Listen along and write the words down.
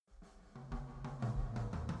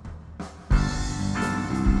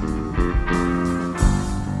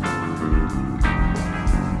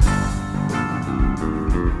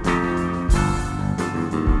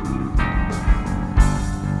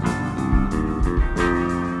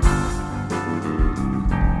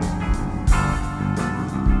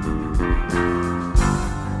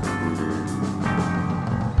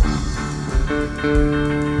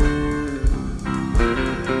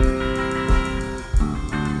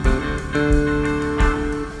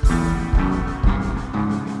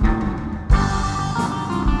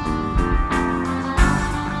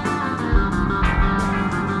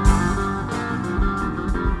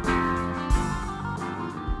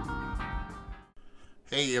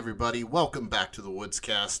Hey everybody, welcome back to the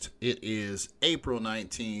Woodscast. It is April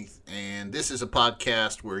 19th, and this is a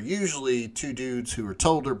podcast where usually two dudes who are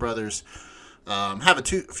older brothers have a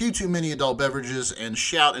few too many adult beverages and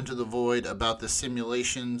shout into the void about the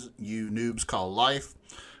simulations you noobs call life.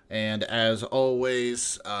 And as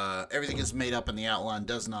always, everything is made up and the outline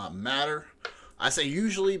does not matter. I say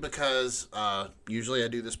usually because usually I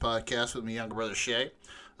do this podcast with my younger brother Shay.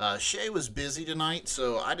 Shay was busy tonight,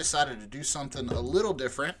 so I decided to do something a little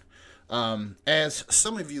different. As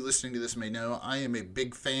some of you listening to this may know, I am a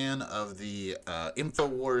big fan of the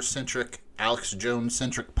InfoWars-centric, Alex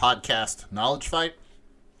Jones-centric podcast, Knowledge Fight.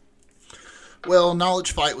 Well,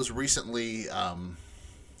 Knowledge Fight was recently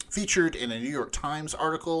featured in a New York Times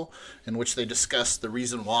article in which they discussed the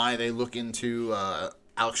reason why they look into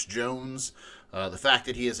Alex Jones, the fact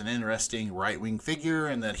that he is an interesting right-wing figure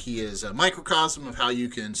and that he is a microcosm of how you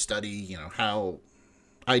can study, how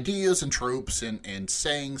ideas and tropes and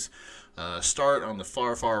sayings start on the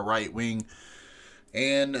far, far right wing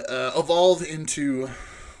and evolve into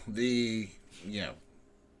the,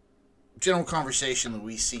 general conversation that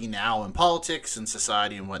we see now in politics and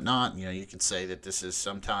society and whatnot. You could say that this is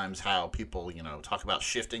sometimes how people, talk about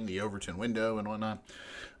shifting the Overton window and whatnot.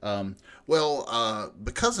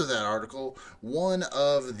 Because of that article, one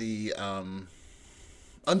of the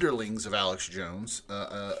underlings of Alex Jones,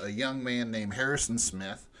 a young man named Harrison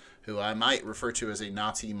Smith, who I might refer to as a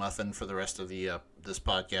Nazi muffin for the rest of the this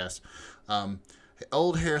podcast,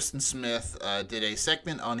 old Harrison Smith did a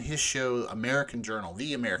segment on his show, The American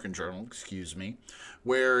Journal,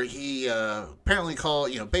 where he apparently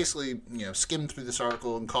called, skimmed through this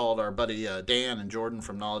article and called our buddy Dan and Jordan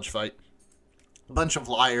from Knowledge Fight a bunch of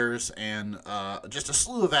liars and just a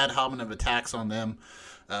slew of ad hominem attacks on them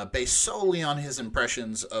based solely on his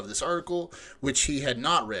impressions of this article, which he had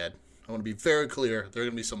not read. I want to be very clear. There are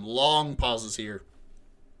going to be some long pauses here,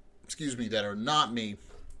 that are not me,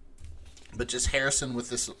 but just Harrison with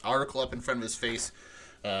this article up in front of his face,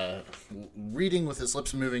 reading with his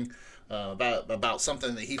lips moving about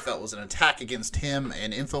something that he felt was an attack against him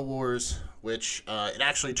and InfoWars, which it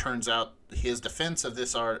actually turns out his defense of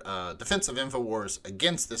this defense of InfoWars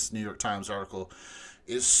against this New York Times article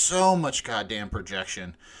is so much goddamn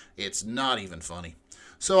projection, it's not even funny.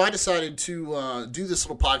 So I decided to do this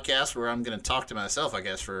little podcast where I'm going to talk to myself, I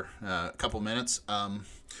guess, for a couple minutes.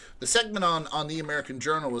 The segment on the American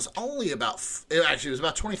Journal was only it was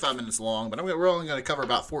about 25 minutes long, but we're only going to cover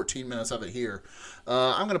about 14 minutes of it here.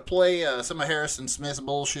 I'm going to play some of Harrison Smith's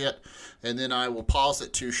bullshit, and then I will pause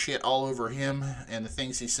it to shit all over him and the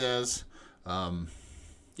things he says.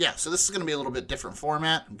 So this is going to be a little bit different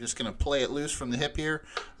format. I'm just going to play it loose from the hip here.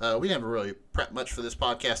 We never really prepped much for this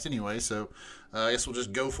podcast anyway, so I guess we'll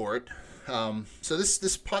just go for it. So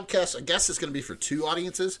this podcast, I guess, is going to be for two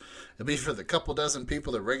audiences. It'll be for the couple dozen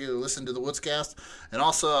people that regularly listen to the Woodscast, and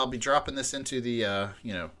also I'll be dropping this into the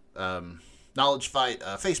Knowledge Fight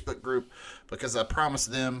Facebook group because I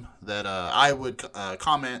promised them that I would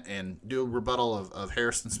comment and do a rebuttal of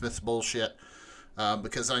Harrison Smith's bullshit.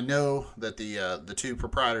 Because I know that the two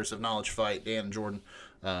proprietors of Knowledge Fight, Dan and Jordan,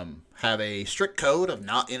 have a strict code of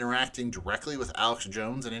not interacting directly with Alex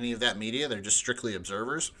Jones and any of that media. They're just strictly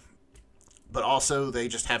observers. But also, they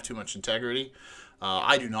just have too much integrity.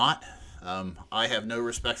 I do not. I have no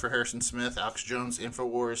respect for Harrison Smith, Alex Jones,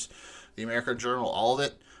 InfoWars, the American Journal, all of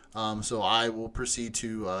it. So I will proceed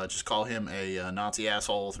to just call him a Nazi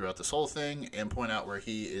asshole throughout this whole thing and point out where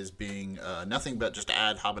he is being nothing but just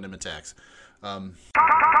ad hominem attacks.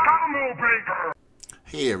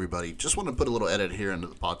 Hey everybody, just want to put a little edit here into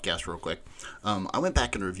the podcast real quick. I went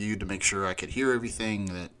back and reviewed to make sure I could hear everything,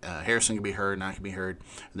 that Harrison could be heard and I could be heard.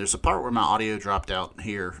 And there's a part where my audio dropped out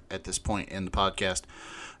here at this point in the podcast,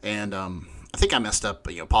 and I think I messed up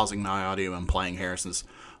pausing my audio and playing Harrison's.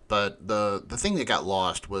 But the thing that got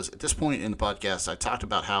lost was at this point in the podcast I talked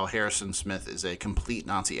about how Harrison Smith is a complete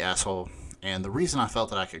Nazi asshole. And the reason I felt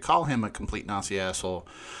that I could call him a complete Nazi asshole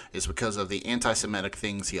is because of the anti-Semitic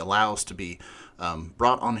things he allows to be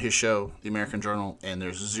brought on his show, The American Journal, and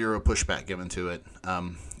there's zero pushback given to it.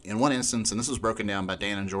 In one instance, and this was broken down by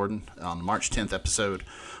Dan and Jordan on the March 10th episode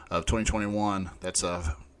of 2021, that's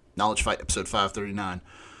Knowledge Fight episode 539,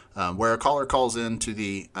 where a caller calls in to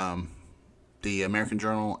the American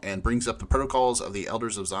Journal and brings up the protocols of the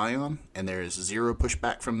Elders of Zion, and there is zero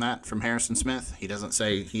pushback from that from Harrison Smith. He doesn't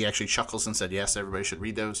say, he actually chuckles and said, yes, everybody should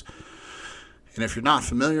read those. And if you're not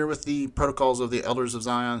familiar with the protocols of the Elders of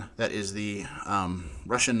Zion, that is the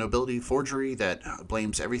Russian nobility forgery that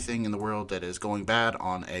blames everything in the world that is going bad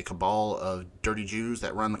on a cabal of dirty Jews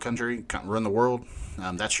that run the country, run the world.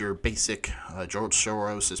 That's your basic George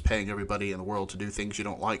Soros is paying everybody in the world to do things you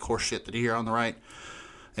don't like, horse shit that you hear on the right.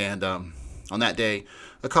 And on that day,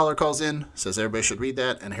 a caller calls in, says everybody should read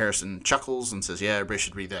that, and Harrison chuckles and says, yeah, everybody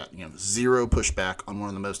should read that. Zero pushback on one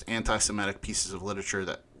of the most anti-Semitic pieces of literature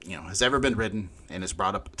that has ever been written and is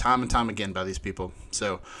brought up time and time again by these people.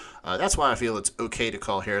 So that's why I feel it's okay to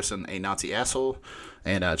call Harrison a Nazi asshole,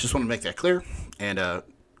 and just want to make that clear. And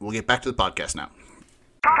we'll get back to the podcast now.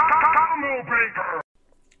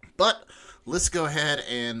 But let's go ahead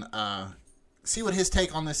and see what his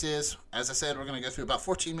take on this is. As I said, we're going to go through about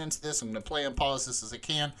 14 minutes of this. I'm going to play and pause this as I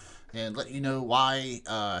can and let you know why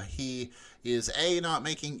he is A, not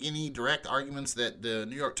making any direct arguments that the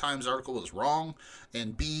New York Times article is wrong,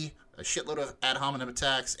 and B, a shitload of ad hominem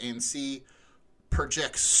attacks, and C,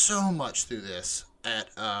 projects so much through this at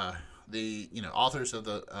the authors of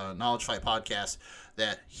the Knowledge Fight podcast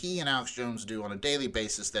that he and Alex Jones do on a daily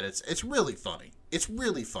basis that it's really funny. It's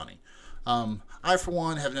really funny. I, for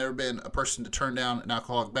one, have never been a person to turn down an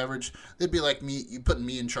alcoholic beverage. It'd be like me, you putting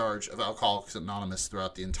me in charge of Alcoholics Anonymous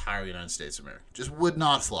throughout the entire United States of America. Just would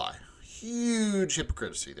not fly. Huge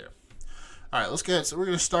hypocrisy there. All right, let's go ahead. So we're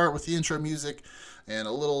going to start with the intro music and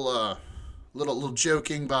a little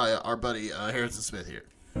joking by our buddy Harrison Smith here.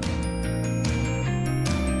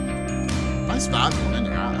 Nice vibe going in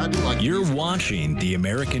there. I do like. You're watching The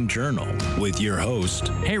American Journal with your host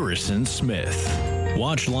Harrison Smith.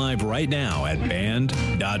 Watch live right now at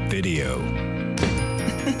band.video.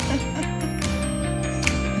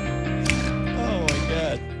 Oh my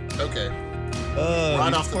God. Okay.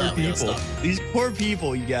 Right off the bat, we gotta stop. These poor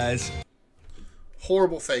people, you guys.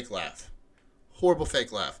 Horrible fake laugh. Horrible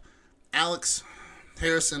fake laugh. Alex,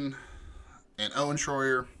 Harrison, and Owen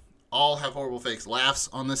Schroyer all have horrible fake laughs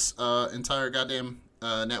on this entire goddamn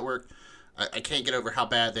network. I can't get over how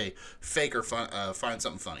bad they fake or find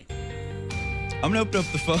something funny. I'm gonna open up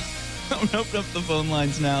the phone. I'm gonna open up the phone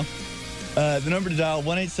lines now. The number to dial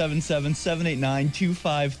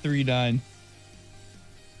 1-877-789-2539.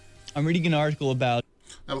 I'm reading an article about.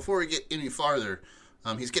 Now, before we get any farther,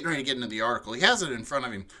 he's getting ready to get into the article. He has it in front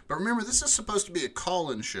of him, but remember, this is supposed to be a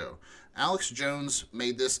call-in show. Alex Jones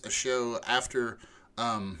made this a show after,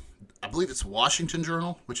 I believe it's Washington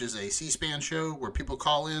Journal, which is a C-SPAN show where people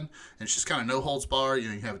call in, and it's just kind of no holds barred. You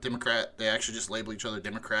have a Democrat. They actually just label each other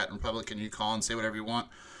Democrat and Republican. You call and say whatever you want.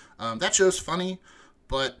 That show's funny,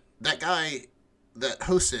 but that guy that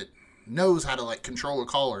hosts it knows how to control a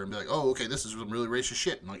caller and be like, oh, okay, this is some really racist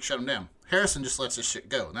shit, and shut him down. Harrison just lets this shit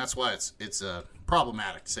go, and that's why it's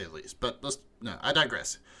problematic to say the least. But I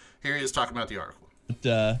digress. Here he is talking about the article.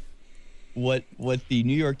 What the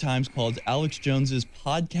New York Times called Alex Jones's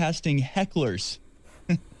podcasting hecklers.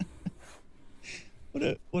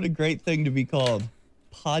 What a great thing to be called,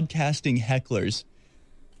 podcasting hecklers.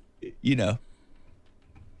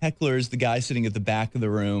 Heckler is the guy sitting at the back of the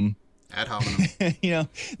room. Ad hominem.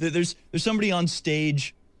 There's somebody on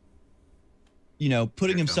stage,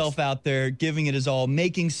 putting himself out there, giving it his all,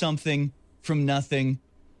 making something from nothing,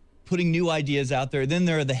 putting new ideas out there. Then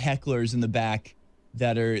there are the hecklers in the back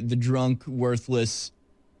that are the drunk, worthless,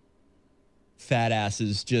 fat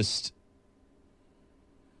asses just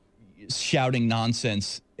shouting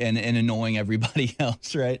nonsense and annoying everybody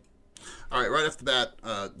else, right? All right off the bat,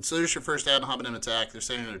 so there's your first ad hominem attack. They're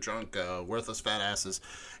saying they're drunk, worthless fat asses.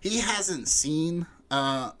 He hasn't seen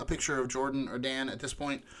a picture of Jordan or Dan at this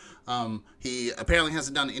point. He apparently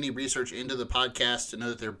hasn't done any research into the podcast to know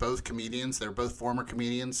that they're both comedians. They're both former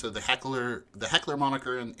comedians. So the heckler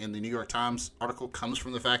moniker in the New York Times article comes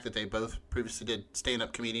from the fact that they both previously did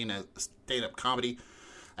stand-up comedy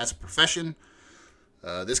as a profession.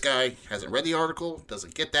 This guy hasn't read the article,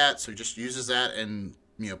 doesn't get that, so he just uses that and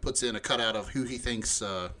puts in a cutout of who he thinks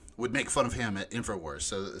would make fun of him at InfoWars.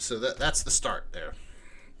 So that's the start there.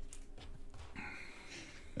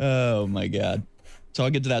 Oh my God. So I'll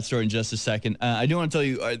get to that story in just a second. I do want to tell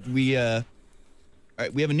you, we have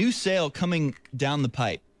a new sale coming down the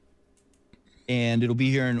pipe, and it'll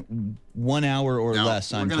be here in 1 hour or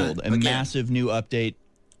less, I'm told. A massive new update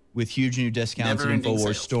with huge new discounts at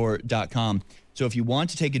InfoWarsStore.com. So if you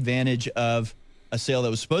want to take advantage of a sale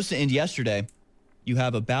that was supposed to end yesterday, you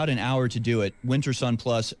have about an hour to do it. Winter Sun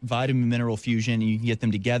Plus, Vitamin Mineral Fusion, and you can get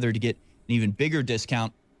them together to get an even bigger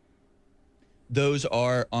discount. Those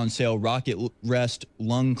are on sale. Rocket Rest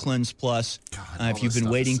Lung Cleanse Plus. God, if you've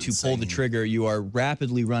been waiting to pull the trigger, you are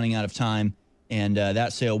rapidly running out of time, and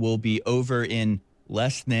that sale will be over in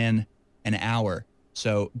less than an hour.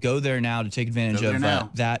 So go there now to take advantage of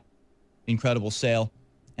that incredible sale,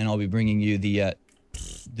 and I'll be bringing you the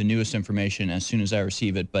newest information as soon as I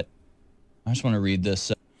receive it. But I just want to read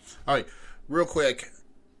this. All right, real quick.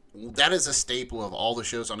 that is a staple of all the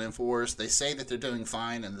shows on InfoWars. They say that they're doing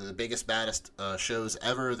fine and they're the biggest, baddest shows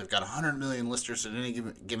ever. They've got 100 million listeners at any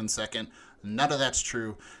given second. None of that's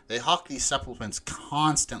true. They hawk these supplements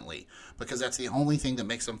constantly because that's the only thing that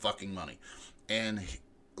makes them fucking money. And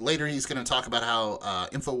later he's going to talk about how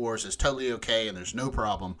InfoWars is totally okay and there's no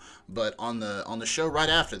problem. But on the show right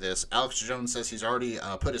after this, Alex Jones says he's already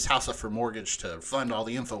put his house up for mortgage to fund all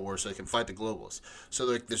the InfoWars so they can fight the globalists.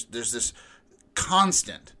 So there's this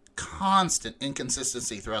constant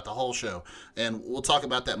inconsistency throughout the whole show, and we'll talk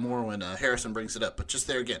about that more when Harrison brings it up. But just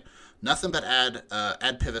there again, nothing but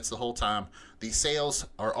ad pivots the whole time. These sales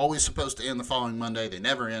are always supposed to end the following Monday. They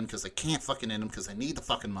never end because they can't fucking end them because they need the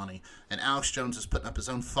fucking money. And Alex Jones is putting up his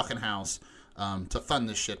own fucking house to fund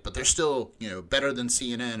this shit, but they're still better than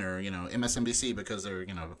CNN or MSNBC because they're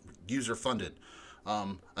user funded.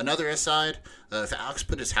 Another aside, if Alex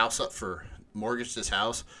put his house up for mortgaged his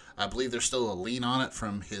house, I believe there's still a lien on it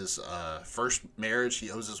from his first marriage.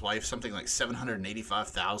 He owes his wife something like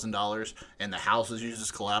 $785,000, and the house is used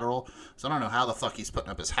as collateral. So I don't know how the fuck he's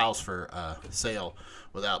putting up his house for sale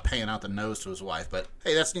without paying out the nose to his wife. But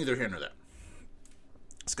hey, that's neither here nor there.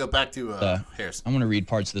 Let's go back to Harrison. I'm going to read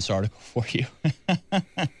parts of this article for you.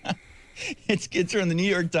 It's from the New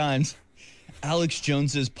York Times. Alex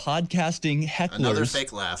Jones's podcasting hecklers. Another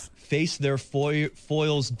fake laugh. Face their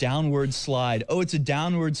foils downward slide. Oh, it's a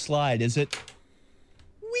downward slide, is it?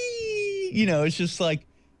 Whee! It's just like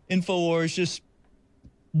InfoWars just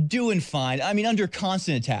doing fine. I mean, under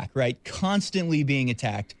constant attack, right? Constantly being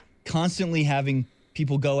attacked. Constantly having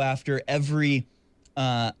people go after every,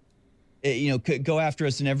 go after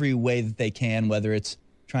us in every way that they can, whether it's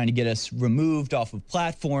trying to get us removed off of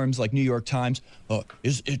platforms like New York Times.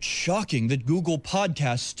 It's shocking that Google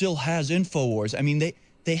Podcasts still has InfoWars. I mean,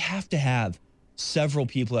 they have to have several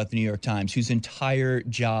people at the New York Times whose entire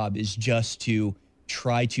job is just to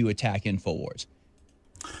try to attack InfoWars.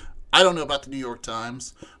 I don't know about the New York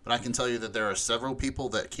Times, but I can tell you that there are several people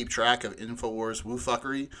that keep track of InfoWars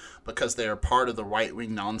woofuckery because they are part of the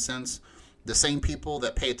right-wing nonsense. The same people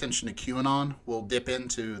that pay attention to QAnon will dip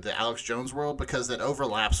into the Alex Jones world because that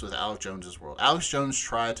overlaps with Alex Jones's world. Alex Jones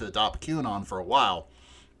tried to adopt QAnon for a while,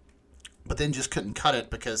 but then just couldn't cut it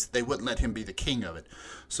because they wouldn't let him be the king of it.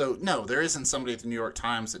 So, no, there isn't somebody at the New York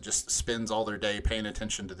Times that just spends all their day paying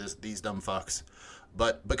attention to these dumb fucks.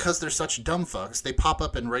 But because they're such dumb fucks, they pop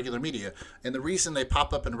up in regular media. And the reason they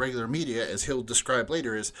pop up in regular media, as he'll describe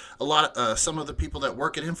later, is some of the people that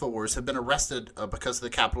work at InfoWars have been arrested because of the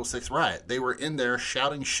Capitol 6 riot. They were in there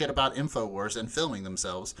shouting shit about InfoWars and filming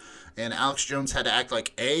themselves. And Alex Jones had to act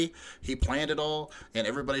like, A, he planned it all, and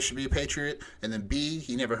everybody should be a patriot, and then B,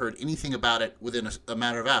 he never heard anything about it within a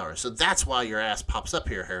matter of hours. So that's why your ass pops up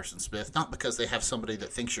here, Harrison Smith, not because they have somebody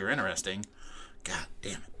that thinks you're interesting. God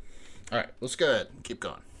damn it. All right, let's go ahead and keep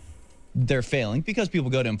going. They're failing because people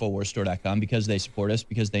go to InfoWarsStore.com because they support us,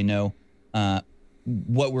 because they know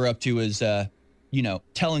what we're up to is,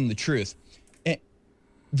 telling the truth.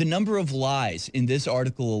 The number of lies in this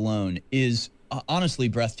article alone is honestly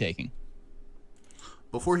breathtaking.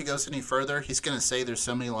 Before he goes any further, he's going to say there's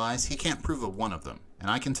so many lies, he can't prove one of them. And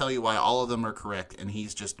I can tell you why all of them are correct, and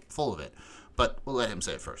he's just full of it. But we'll let him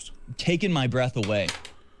say it first. Taking my breath away.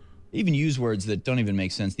 They even use words that don't even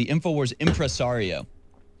make sense. The InfoWars impresario.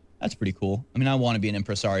 That's pretty cool. I mean, I want to be an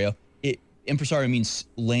impresario. Impresario means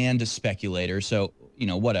land speculator, so,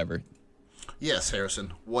 whatever. Yes,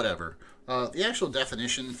 Harrison, whatever. The actual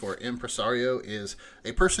definition for impresario is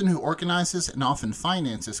a person who organizes and often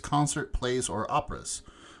finances concert, plays, or operas.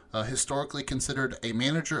 Historically considered a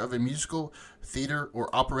manager of a musical, theater, or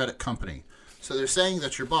operatic company. So they're saying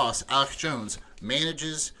that your boss, Alex Jones,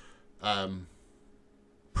 manages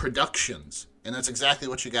productions, and that's exactly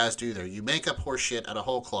what you guys do there. You make up horse shit out of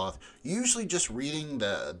whole cloth, usually just reading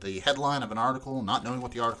the headline of an article, not knowing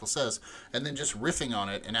what the article says, and then just riffing on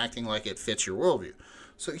it and acting like it fits your worldview.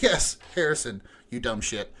 So yes, Harrison, you dumb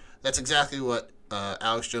shit, that's exactly what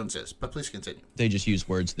Alex Jones is. But please continue. They just use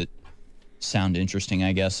words that sound interesting,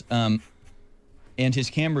 I guess. And his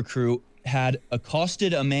camera crew had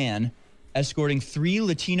accosted a man escorting 3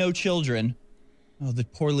 Latino children. Oh, the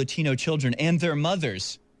poor Latino children and their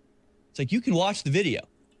mothers. It's like, you can watch the video.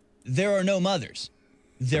 There are no mothers.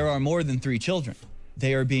 There are more than 3 children.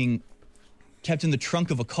 They are being kept in the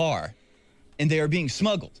trunk of a car, and they are being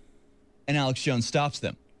smuggled. And Alex Jones stops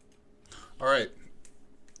them. All right.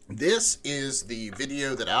 This is the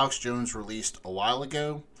video that Alex Jones released a while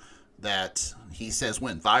ago that he says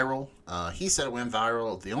went viral. He said it went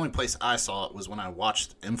viral. The only place I saw it was when I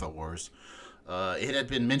watched InfoWars. It had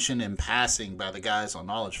been mentioned in passing by the guys on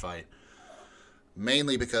Knowledge Fight,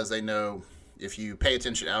 mainly because they know if you pay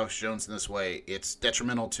attention to Alex Jones in this way, it's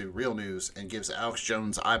detrimental to real news and gives Alex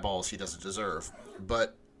Jones eyeballs he doesn't deserve.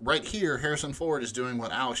 But right here, Harrison Ford is doing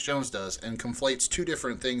what Alex Jones does and conflates two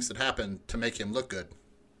different things that happened to make him look good.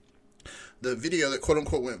 The video that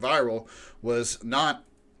quote-unquote went viral was not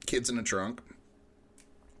kids in a trunk.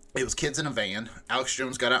 It was kids in a van. Alex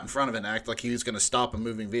Jones got out in front of it and acted like he was going to stop a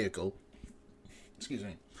moving vehicle. Excuse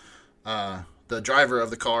me. The driver of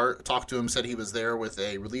the car talked to him, said he was there with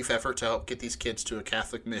a relief effort to help get these kids to a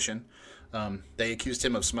Catholic mission. They accused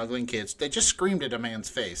him of smuggling kids. They just screamed at a man's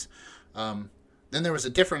face. Then there was a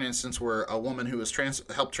different instance where a woman who was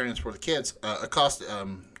helped transport the kids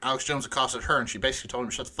Alex Jones accosted her, and she basically told him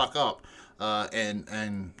to shut the fuck up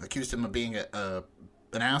and accused him of being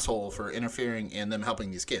an asshole for interfering in them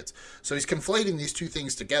helping these kids. So he's conflating these two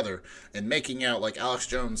things together and making out like Alex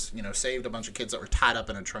Jones, saved a bunch of kids that were tied up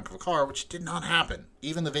in a trunk of a car, which did not happen.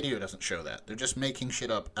 Even the video doesn't show that. They're just making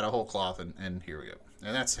shit up out of whole cloth, and here we go.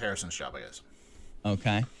 And that's Harrison's job, I guess.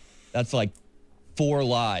 Okay. That's like 4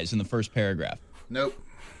 lies in the first paragraph. Nope.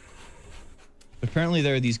 Apparently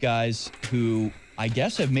there are these guys who, I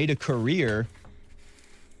guess, have made a career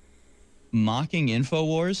mocking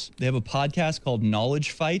InfoWars. They have a podcast called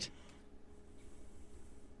Knowledge Fight,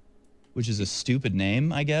 which is a stupid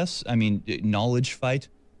name, I guess. I mean, Knowledge Fight.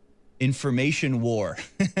 Information War.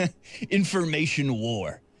 Information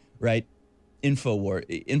War, right?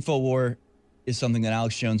 InfoWar. InfoWar is something that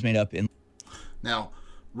Alex Jones made up in... Now,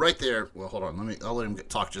 right there... Well, hold on. I'll let him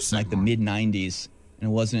talk just a second. Like the mid-'90s. And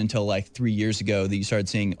it wasn't until like 3 years ago that you started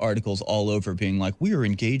seeing articles all over being like, we are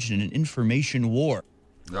engaged in an information war.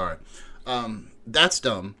 All right. That's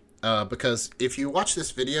dumb, because if you watch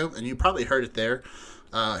this video, and you probably heard it there,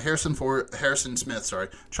 Harrison Smith,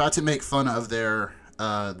 tried to make fun of their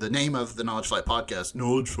the name of the Knowledge Fight podcast,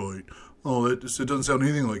 Knowledge Fight. Oh, it doesn't sound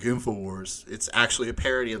anything like InfoWars. It's actually a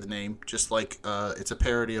parody of the name, just like it's a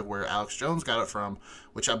parody of where Alex Jones got it from,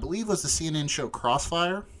 which I believe was the CNN show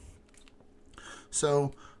Crossfire.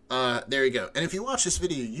 So... there you go. And if you watch this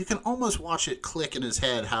video, you can almost watch it click in his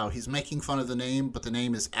head how he's making fun of the name, but the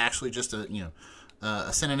name is actually just a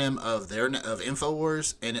synonym of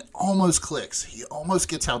InfoWars, and it almost clicks. He almost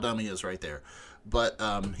gets how dumb he is right there. But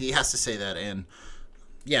he has to say that. And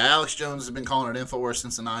yeah, Alex Jones has been calling it InfoWars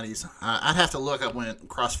since the 90s. I'd have to look up when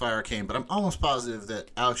Crossfire came, but I'm almost positive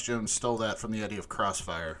that Alex Jones stole that from the idea of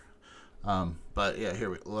Crossfire. But yeah,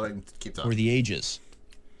 here let him keep talking. For the ages.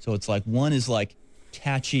 So it's like one is like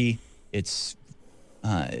catchy, it's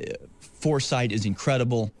foresight is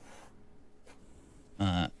incredible,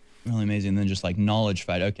 really amazing, and then just like Knowledge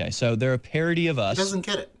Fight. Okay, so they're a parody of us. He doesn't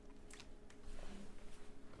get it.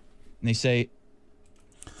 And they say,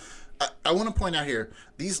 I want to point out here,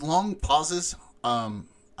 these long pauses, I'm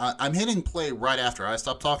hitting play right after I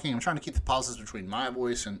stop talking. I'm trying to keep the pauses between my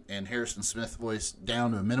voice and Harrison Smith's voice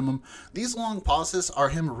down to a minimum. These long pauses are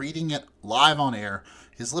him reading it live on air.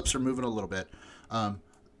 His lips are moving a little bit.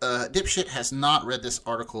 Dipshit has not read this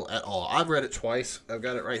article at all. I've read it twice. I've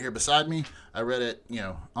got it right here beside me. I read it,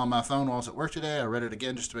 on my phone while I was at work today. I read it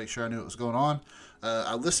again just to make sure I knew what was going on.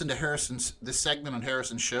 I listened to this segment on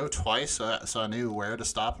Harrison's show twice, so I knew where to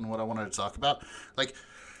stop and what I wanted to talk about. Like,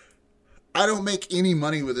 I don't make any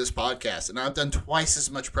money with this podcast, and I've done twice as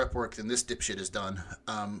much prep work than this dipshit has done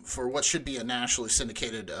for what should be a nationally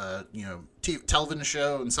syndicated, television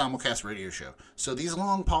show and simulcast radio show. So these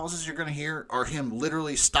long pauses you're going to hear are him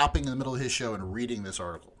literally stopping in the middle of his show and reading this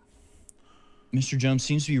article. Mr. Jones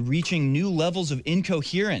seems to be reaching new levels of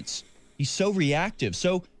incoherence. He's so reactive,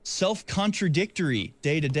 so self-contradictory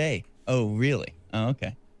day to day. Oh, really? Oh,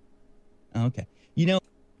 okay. Okay.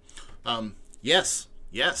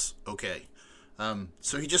 Yes, okay.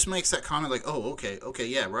 So he just makes that comment like, oh, okay,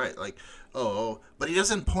 yeah, right. Like, but he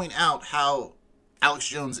doesn't point out how Alex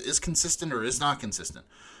Jones is consistent or is not consistent.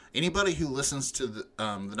 Anybody who listens to the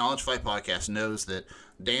Knowledge Fight podcast knows that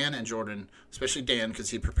Dan and Jordan, especially Dan,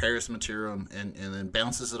 because he prepares the material and then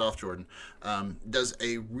bounces it off Jordan, does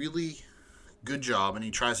a really good job, and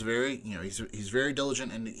he tries he's very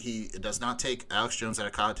diligent, and he does not take Alex Jones out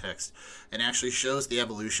of context, and actually shows the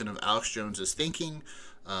evolution of Alex Jones's thinking.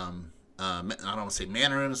 I don't want to say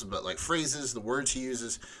mannerisms, but like phrases, the words he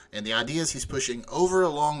uses, and the ideas he's pushing over a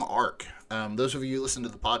long arc. Those of you who listen to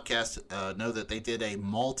the podcast know that they did a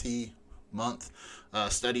multi-month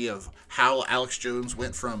study of how Alex Jones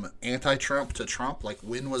went from anti-Trump to Trump. Like,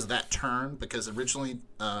 when was that turn? Because originally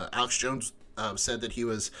Alex Jones said that he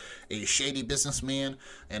was a shady businessman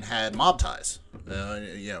and had mob ties.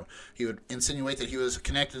 He would insinuate that he was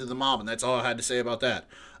connected to the mob, and that's all I had to say about that.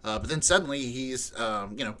 But then suddenly he's,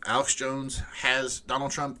 Alex Jones has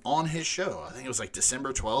Donald Trump on his show. I think it was like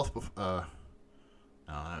December 12th. No,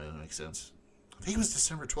 that doesn't make sense. I think it was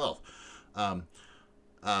December 12th,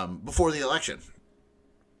 before the election,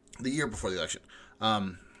 the year before the election.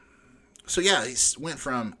 So yeah, he went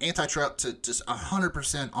from anti-Trump to just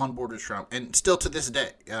 100% on board with Trump, and still to this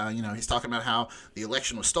day, he's talking about how the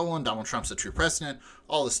election was stolen, Donald Trump's the true president,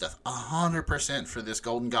 all this stuff. 100% for this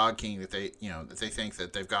golden god king that they think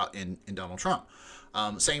that they've got in Donald Trump.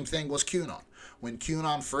 Same thing was QAnon. When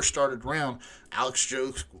QAnon first started around, Alex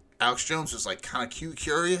Jones was like kind of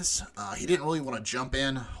curious. He didn't really want to jump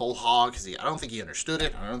in whole hog because I don't think he understood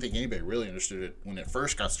it. I don't think anybody really understood it when it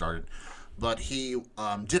first got started. But he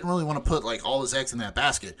didn't really want to put like all his eggs in that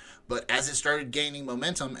basket. But as it started gaining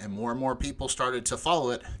momentum and more people started to follow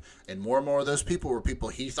it, and more of those people were people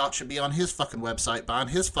he thought should be on his fucking website, buying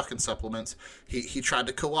his fucking supplements, he tried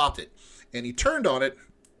to co-opt it. And he turned on it.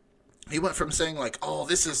 He went from saying like, oh,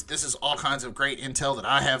 this is all kinds of great intel that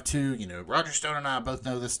I have too. Roger Stone and I both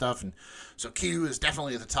know this stuff. And so Q is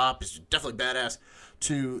definitely at the top. It's definitely badass.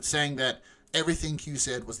 To saying that everything Q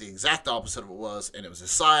said was the exact opposite of what it was, and it was a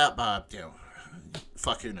psyop by,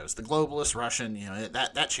 fuck who knows, the globalist, Russian,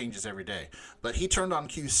 that changes every day. But he turned on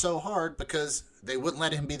Q so hard because they wouldn't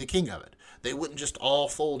let him be the king of it. They wouldn't just all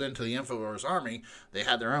fold into the InfoWars army. They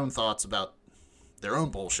had their own thoughts about their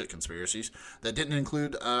own bullshit conspiracies that didn't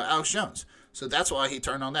include Alex Jones. So that's why he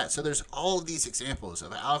turned on that. So there's all of these examples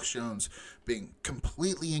of Alex Jones being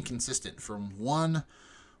completely inconsistent from one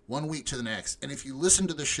week to the next. And if you listen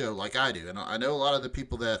to the show like I do, and I know a lot of the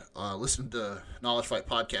people that listen to Knowledge Fight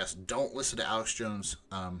podcast don't listen to Alex Jones,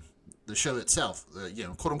 the show itself, the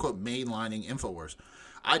quote unquote mainlining InfoWars.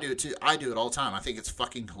 I do it too. I do it all the time. I think it's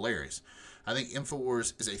fucking hilarious. I think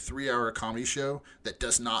InfoWars is a 3-hour comedy show that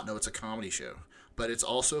does not know it's a comedy show. But it's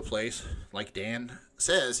also a place, like Dan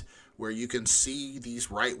says, where you can see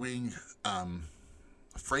these right-wing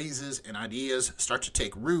phrases and ideas start to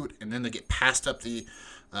take root, and then they get passed up the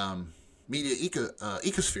media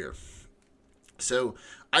ecosphere. So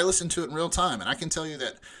I listen to it in real time, and I can tell you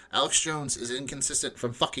that Alex Jones is inconsistent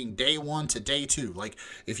from fucking day 1 to day 2. Like,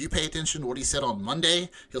 if you pay attention to what he said on Monday,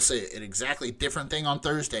 he'll say an exactly different thing on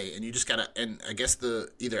Thursday, and you just gotta, and I guess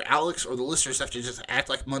either Alex or the listeners have to just act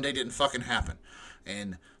like Monday didn't fucking happen.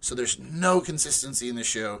 And so there's no consistency in the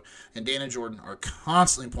show, and Dan and Jordan are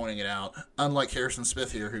constantly pointing it out, unlike Harrison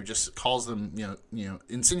Smith here, who just calls them,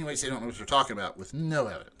 insinuates they don't know what they're talking about with no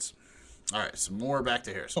evidence. All right, so more back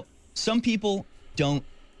to Harrison. Some people don't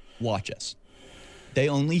watch us. They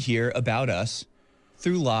only hear about us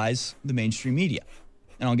through lies, the mainstream media.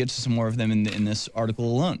 And I'll get to some more of them in this article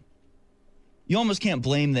alone. You almost can't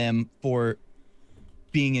blame them for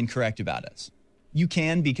being incorrect about us. You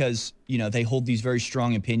can because, they hold these very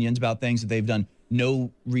strong opinions about things that they've done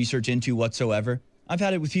no research into whatsoever. I've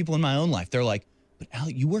had it with people in my own life. They're like, but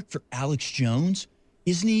Alex, you work for Alex Jones?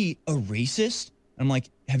 Isn't he a racist? I'm like,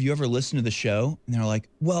 have you ever listened to the show? And they're like,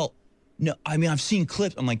 well, no, I've seen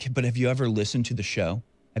clips. I'm like, but have you ever listened to the show?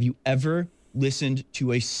 Have you ever listened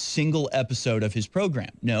to a single episode of his program?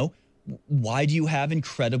 No. Why do you have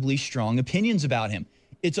incredibly strong opinions about him?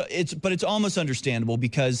 But it's almost understandable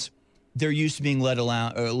because they're used to being led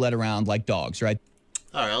around like dogs, right?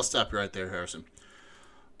 All right, I'll stop you right there, Harrison.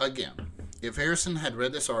 Again, if Harrison had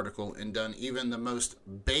read this article and done even the most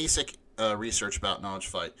basic research about Knowledge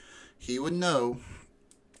Fight, he would know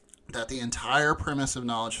that the entire premise of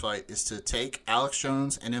Knowledge Fight is to take Alex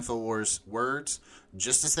Jones and InfoWars words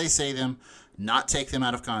just as they say them, not take them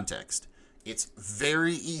out of context. It's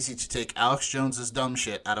very easy to take Alex Jones's dumb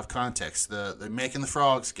shit out of context. The making the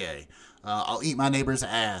frogs gay. I'll eat my neighbor's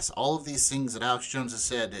ass. All of these things that Alex Jones has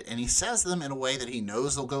said, and he says them in a way that he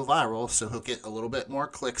knows they'll go viral, so he'll get a little bit more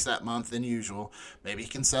clicks that month than usual. Maybe he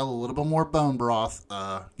can sell a little bit more bone broth,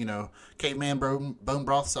 caveman bone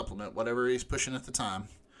broth supplement, whatever he's pushing at the time.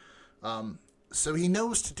 So he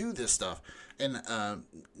knows to do this stuff. And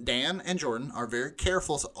Dan and Jordan are very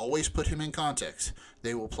careful to always put him in context.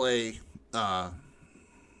 They will play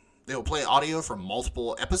audio from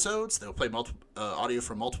multiple episodes. They'll play audio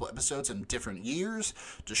from multiple episodes in different years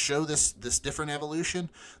to show this different evolution.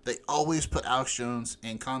 They always put Alex Jones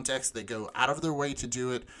in context. They go out of their way to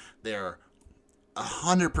do it. They're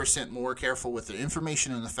 100% more careful with the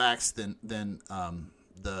information and the facts than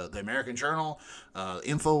the American Journal,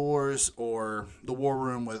 InfoWars, or the War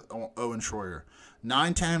Room with Owen Schroyer.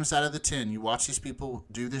 9 times out of the 10, you watch these people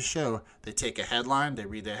do this show, they take a headline, they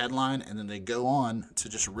read the headline, and then they go on to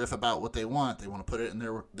just riff about what they want. They want to put it in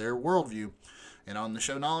their worldview. And on the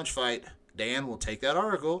show Knowledge Fight, Dan will take that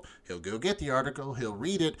article, he'll go get the article, he'll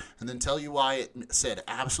read it, and then tell you why it said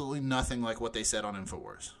absolutely nothing like what they said on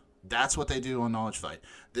InfoWars. That's what they do on Knowledge Fight.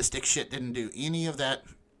 This dick shit didn't do any of that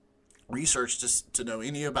research to know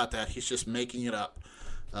any about that. He's just making it up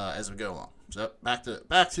as we go along. So back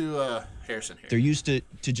to Harrison here. They're used to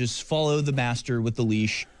just follow the master with the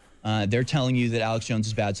leash. They're telling you that Alex Jones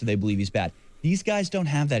is bad, so they believe he's bad. These guys don't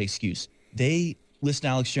have that excuse. They listen to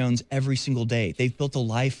Alex Jones every single day. They've built a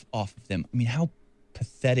life off of them. I mean, how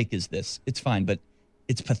pathetic is this? It's fine, but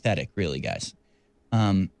it's pathetic, really, guys.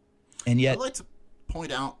 And yet, I'd like to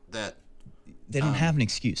point out that they don't have an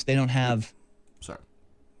excuse. They don't have. Sorry.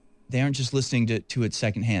 They aren't just listening to it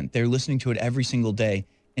secondhand. They're listening to it every single day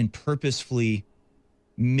and purposefully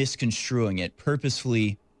misconstruing it,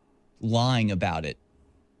 purposefully lying about it.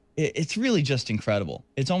 It's really just incredible.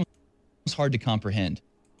 It's almost hard to comprehend.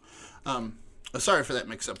 Sorry for that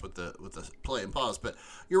mix-up with the play and pause, but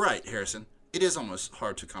you're right, Harrison. It is almost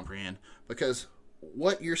hard to comprehend because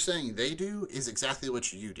what you're saying they do is exactly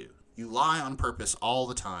what you do. You lie on purpose all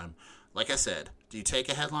the time. Like I said, do you take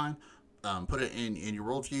a headline, put it in your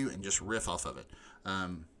worldview, and just riff off of it?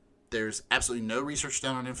 There's absolutely no research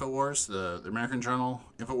done on InfoWars, the American Journal,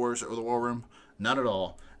 InfoWars, or the War Room. None at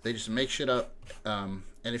all. They just make shit up. And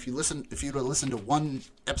if you'd have listened to one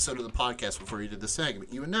episode of the podcast before you did this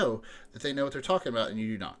segment, you would know that they know what they're talking about, and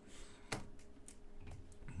you do not.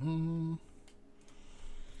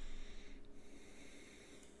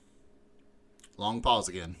 Long pause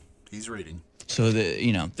again. He's reading. So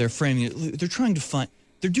they're framing it. They're trying to find.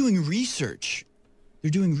 They're doing research. They're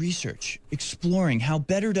doing research, exploring how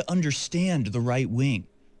better to understand the right wing.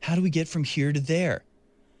 How do we get from here to there?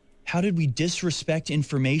 How did we disrespect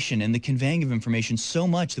information and the conveying of information so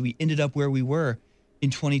much that we ended up where we were in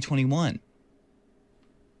 2021?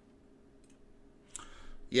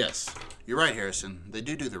 Yes, you're right, Harrison. They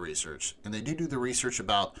do the research. And they do the research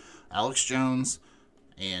about Alex Jones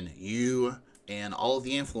and you and all of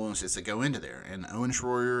the influences that go into there, and Owen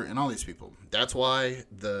Schroyer and all these people. That's why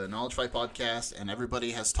the Knowledge Fight podcast and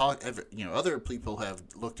everybody has talked, other people have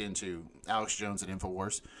looked into Alex Jones and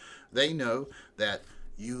InfoWars. They know that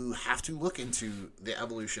you have to look into the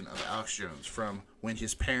evolution of Alex Jones from when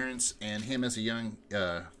his parents and him as a young,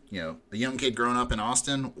 a young kid growing up in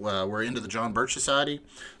Austin were into the John Birch Society,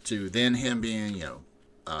 to then him being,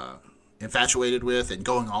 infatuated with and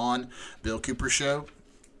going on Bill Cooper's show,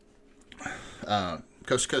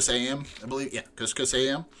 Coast to Coast AM, I believe. Yeah, Coast to Coast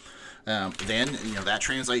AM. Then that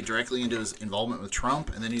translates directly into his involvement with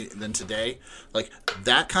Trump, and then today, like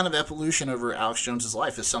that kind of evolution over Alex Jones's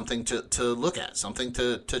life is something to look at, something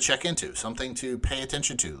to check into, something to pay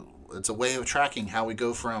attention to. It's a way of tracking how we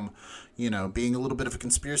go from, being a little bit of a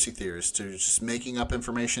conspiracy theorist to just making up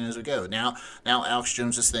information as we go. Now Alex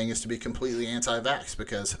Jones's thing is to be completely anti-vax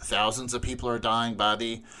because thousands of people are dying by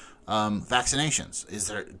the vaccinations.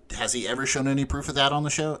 Has he ever shown any proof of that on the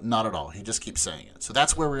show? Not at all. He just keeps saying it. So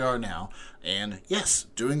that's where we are now. And yes,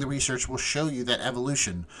 doing the research will show you that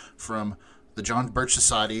evolution from the John Birch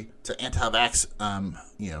Society to anti-vax,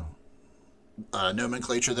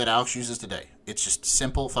 nomenclature that Alex uses today. It's just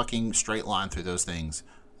simple fucking straight line through those things.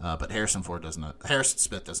 But Harrison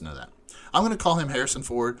Smith doesn't know that. I'm going to call him Harrison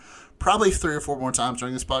Ford probably 3 or 4 more times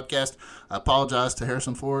during this podcast. I apologize to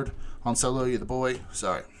Harrison Ford. Han Solo, you're the boy.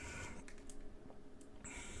 Sorry.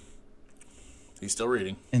 He's still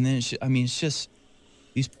reading. And then, it's just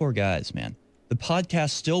these poor guys, man. The podcast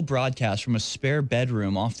still broadcasts from a spare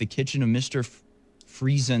bedroom off the kitchen of Mr.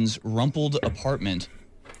 Friesen's rumpled apartment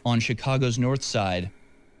on Chicago's North Side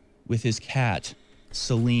with his cat,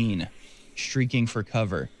 Celine, streaking for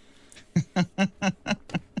cover.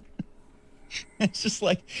 It's just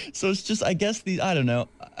like, so it's just, I guess I don't know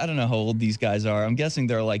how old these guys are. I'm guessing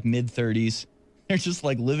they're like mid-30s. They're just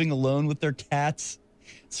like living alone with their cats,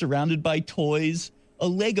 surrounded by toys, a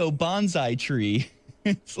Lego bonsai tree.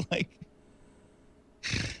 It's like,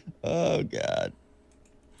 oh God.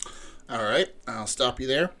 All right, I'll stop you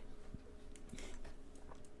there.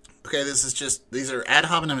 Okay, these are ad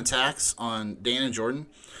hominem attacks on Dan and Jordan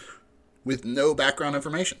with no background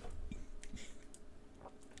information.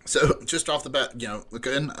 So just off the bat,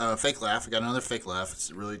 again, fake laugh. We got another fake laugh.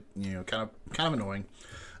 It's really, kind of annoying.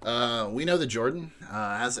 We know that Jordan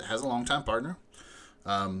has a longtime partner.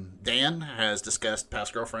 Dan has discussed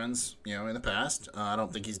past girlfriends, in the past. I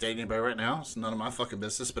don't think he's dating anybody right now. It's none of my fucking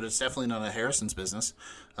business, but it's definitely none of Harrison's business.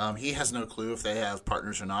 He has no clue if they have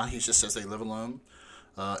partners or not. He just says they live alone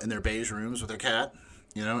in their beige rooms with their cat,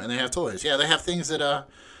 and they have toys. Yeah, they have things that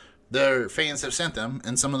their fans have sent them,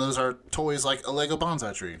 and some of those are toys like a Lego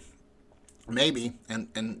bonsai tree. Maybe,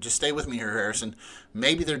 and just stay with me here, Harrison,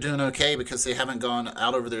 maybe they're doing okay because they haven't gone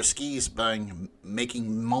out over their skis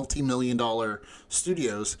making multi-million-dollar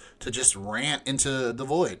studios to just rant into the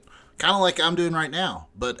void. Kind of like I'm doing right now.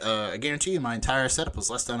 But I guarantee you my entire setup was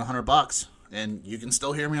less than $100. and you can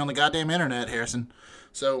still hear me on the goddamn internet, Harrison.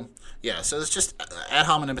 So, yeah, so it's just ad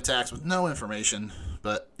hominem attacks with no information,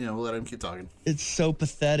 but, we'll let him keep talking. It's so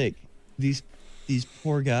pathetic. These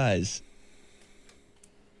poor guys.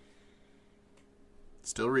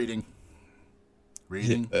 Still reading.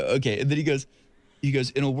 Okay, and then he goes,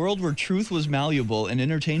 in a world where truth was malleable and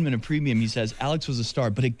entertainment a premium, he says, Alex was a star,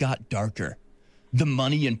 but it got darker. The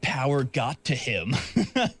money and power got to him.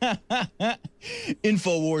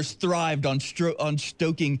 InfoWars thrived on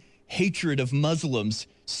stoking hatred of Muslims,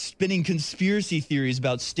 spinning conspiracy theories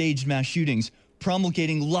about staged mass shootings,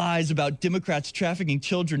 promulgating lies about Democrats trafficking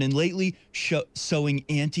children, and lately sowing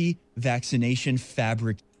anti-vaccination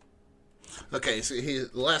fabric. Okay, so the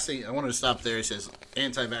last thing, I wanted to stop there. He says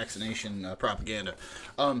anti-vaccination propaganda.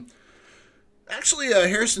 Actually,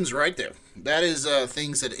 Harrison's right there. That is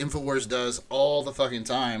things that InfoWars does all the fucking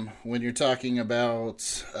time when you're talking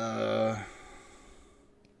about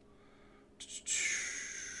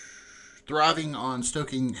thriving on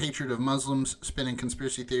stoking hatred of Muslims, spinning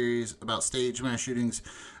conspiracy theories about staged mass shootings,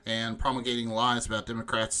 and promulgating lies about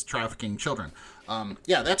Democrats trafficking children.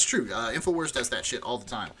 Yeah, that's true. InfoWars does that shit all the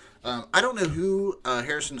time. I don't know who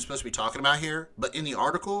Harrison is supposed to be talking about here, but in the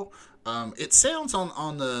article, it sounds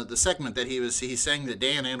on the segment that he's saying that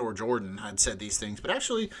Dan and or Jordan had said these things, but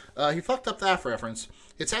actually he fucked up that reference.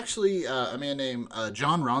 It's actually a man named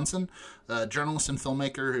John Ronson, a journalist and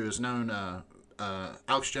filmmaker who has known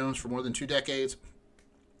Alex Jones for more than 2 decades.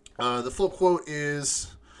 The full quote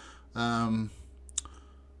is,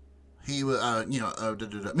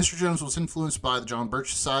 Mr. Jones was influenced by the John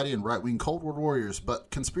Birch Society and right-wing Cold War warriors, but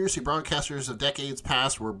conspiracy broadcasters of decades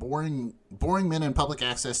past were boring men in public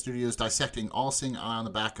access studios dissecting all seeing eye on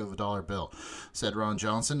the back of a dollar bill, said Ron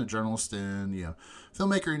Johnson, a journalist and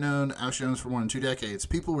filmmaker known Alex Jones for more than 2 decades.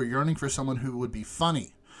 People were yearning for someone who would be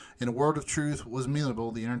funny. In a world of truth was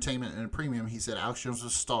malleable, the entertainment and a premium, he said Alex Jones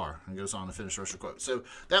was a star, and goes on to finish the rest of the quote. So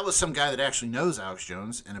that was some guy that actually knows Alex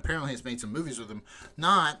Jones, and apparently has made some movies with him,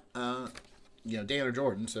 not, Dan or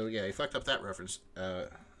Jordan. So yeah, he fucked up that reference,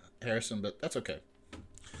 Harrison, but that's okay.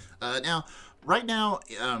 Right now,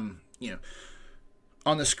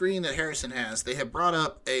 on the screen that Harrison has, they have brought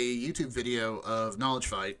up a YouTube video of Knowledge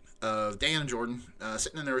Fight, of Dan and Jordan,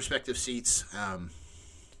 sitting in their respective seats,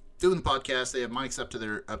 doing the podcast. They have mics up to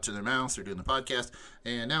their mouths. They're doing the podcast,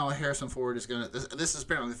 and now Harrison Ford is gonna. This is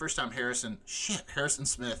apparently the first time Harrison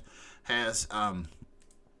Smith has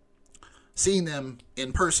seen them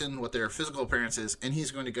in person, what their physical appearance is, and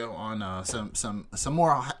he's going to go on some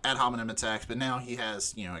more ad hominem attacks. But now he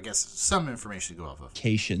has, I guess, some information to go off of.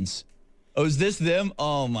 Oh, is this them?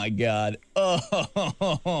 Oh my God!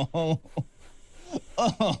 Oh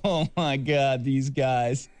my God! These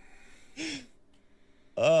guys.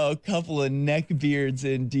 Oh, a couple of neckbeards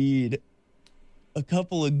indeed. A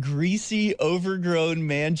couple of greasy, overgrown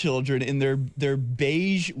man-children in their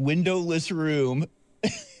beige, windowless room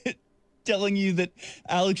telling you that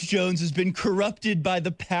Alex Jones has been corrupted by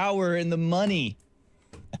the power and the money.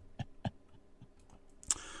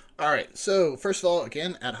 All right, so first of all,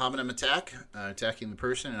 again, ad hominem attack, attacking the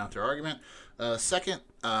person and not their argument. Second,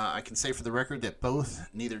 I can say for the record that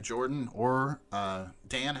neither Jordan or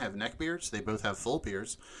Dan have neck beards. They both have full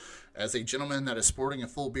beards. As a gentleman that is sporting a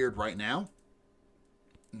full beard right now,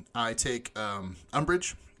 I take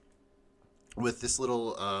umbrage with this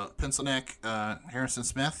little pencil neck Harrison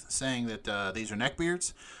Smith saying that these are neck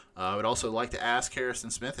beards. I would also like to ask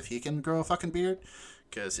Harrison Smith if he can grow a fucking beard,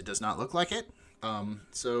 because it does not look like it.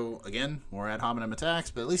 So again, more ad hominem attacks,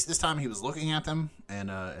 but at least this time he was looking at them and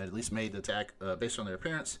at least made the attack based on their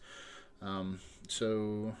appearance.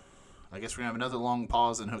 So I guess we're gonna have another long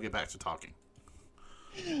pause and he'll get back to talking.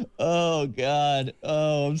 Oh God.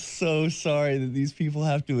 Oh, I'm so sorry that these people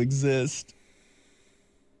have to exist.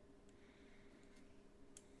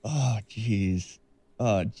 Oh jeez.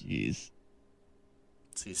 Oh jeez.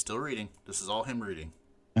 So he's still reading. This is all him reading.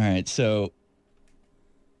 All right, so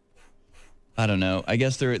I don't know. I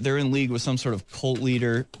guess they're in league with some sort of cult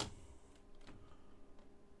leader.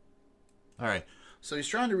 All right. So he's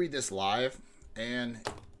trying to read this live, and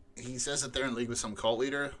he says that they're in league with some cult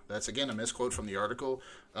leader. That's, again, a misquote from the article.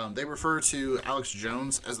 They refer to Alex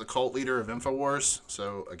Jones as the cult leader of InfoWars.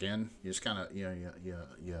 So, again, you just kind of,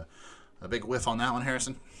 a big whiff on that one,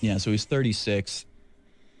 Harrison. Yeah, so he's 36.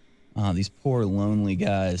 These poor, lonely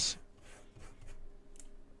guys.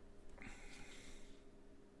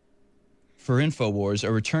 For InfoWars,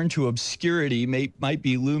 a return to obscurity might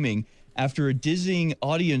be looming after a dizzying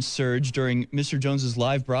audience surge during Mr. Jones's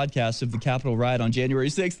live broadcast of the Capitol riot on January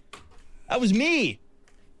 6th. That was me.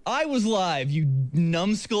 I was live, you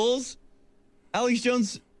numbskulls. Alex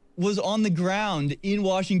Jones was on the ground in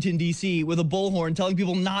Washington, D.C. with a bullhorn telling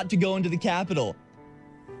people not to go into the Capitol.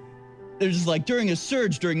 They're just like, during a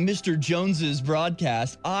surge during Mr. Jones's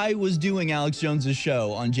broadcast, I was doing Alex Jones's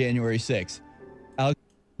show on January 6th. Alex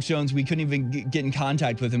Jones, we couldn't even get in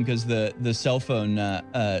contact with him because the cell phone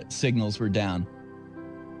signals were down.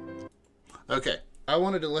 Okay. I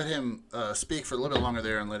wanted to let him speak for a little bit longer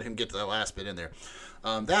there and let him get to that last bit in there.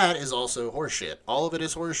 That is also horseshit. All of it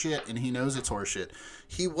is horseshit, and he knows it's horseshit.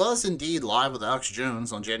 He was indeed live with Alex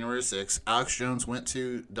Jones on January 6th. Alex Jones went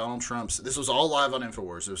to Donald Trump's. This was all live on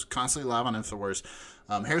InfoWars. It was constantly live on InfoWars.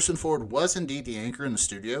 Harrison Ford was indeed the anchor in the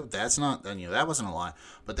studio. That's not, that wasn't a lie.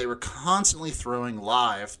 But they were constantly throwing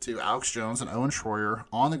live to Alex Jones and Owen Schroyer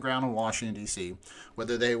on the ground in Washington, D.C.,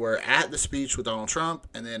 whether they were at the speech with Donald Trump,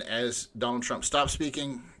 and then as Donald Trump stopped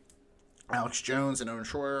speaking, Alex Jones and Owen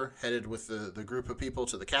Schroyer headed with the group of people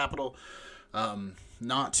to the Capitol.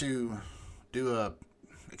 Not to do a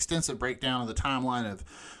extensive breakdown of the timeline of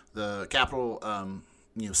the Capitol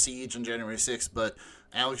siege on January 6th, but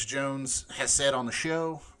Alex Jones has said on the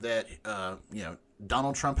show that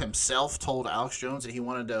Donald Trump himself told Alex Jones that he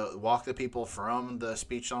wanted to walk the people from the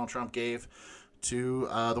speech Donald Trump gave to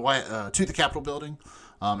the Capitol building.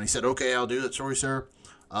 He said, "Okay, I'll do it. Sorry, sir."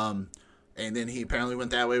 And then he apparently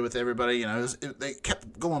went that way with everybody. They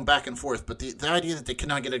kept going back and forth. But the idea that they could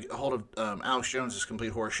not get a hold of Alex Jones is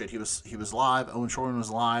complete horseshit. He was live. Owen Schroyer was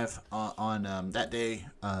live on that day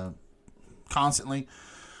constantly.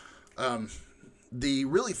 The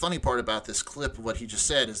really funny part about this clip of what he just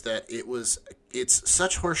said is that it's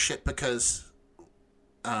such horseshit because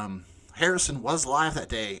Harrison was live that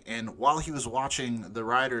day, and while he was watching the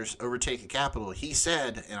rioters overtake the Capitol, he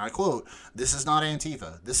said, and I quote, "This is not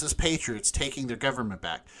Antifa. This is patriots taking their government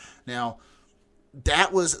back." Now,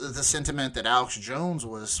 that was the sentiment that Alex Jones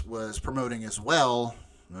was promoting as well.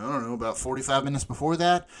 I don't know, about 45 minutes before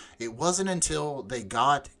that. It wasn't until they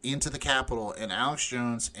got into the Capitol and Alex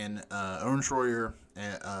Jones and Owen Schroyer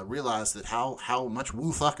realized that how much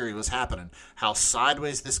woo fuckery was happening, how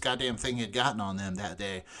sideways this goddamn thing had gotten on them that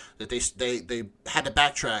day, that they had to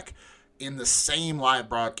backtrack in the same live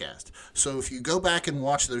broadcast. So if you go back and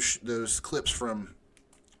watch those clips from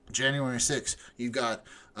January 6th, you've got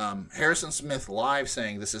Harrison Smith live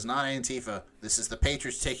saying, "This is not Antifa. This is the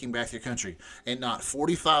Patriots taking back their country." And not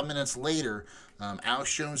 45 minutes later,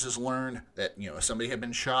 Alex Jones has learned that somebody had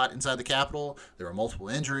been shot inside the Capitol. There were multiple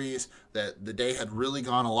injuries. That the day had really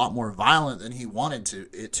gone a lot more violent than he wanted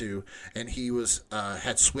it to, and he was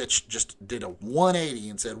had switched, just did a 180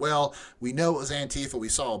 and said, "Well, we know it was Antifa. We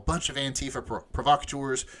saw a bunch of Antifa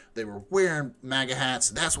provocateurs. They were wearing MAGA hats.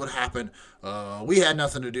 That's what happened. We had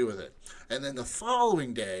nothing to do with it." And then the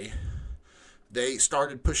following day, they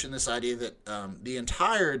started pushing this idea that the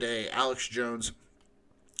entire day Alex Jones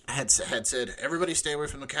had said, "Everybody stay away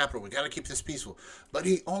from the Capitol. We got to keep this peaceful." But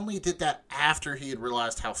he only did that after he had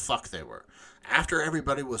realized how fucked they were. After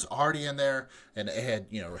everybody was already in there and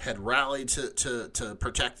had rallied to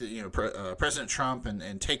protect President Trump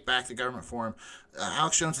and take back the government for him,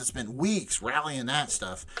 Alex Jones had spent weeks rallying that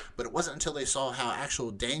stuff. But it wasn't until they saw how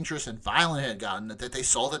actual dangerous and violent it had gotten that they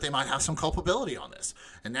saw that they might have some culpability on this.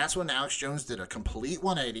 And that's when Alex Jones did a complete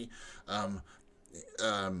 180.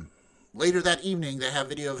 Later that evening, they have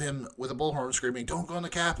video of him with a bullhorn screaming, "Don't go in the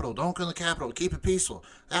Capitol, don't go in the Capitol, keep it peaceful."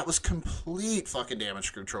 That was complete fucking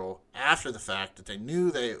damage control after the fact that they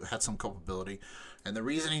knew they had some culpability. And the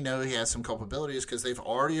reason he knew he had some culpability is because they've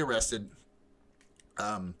already arrested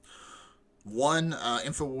one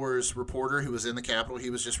InfoWars reporter who was in the Capitol. He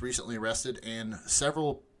was just recently arrested, and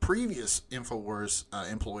several previous InfoWars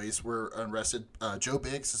employees were arrested. Joe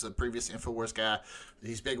Biggs is a previous InfoWars guy.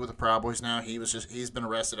 He's big with the Proud Boys now. He's been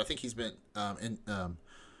arrested. I think he's been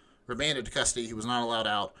remanded to custody. He was not allowed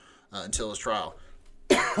out until his trial.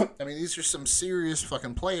 I mean, these are some serious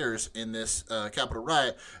fucking players in this Capitol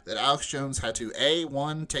riot that Alex Jones had to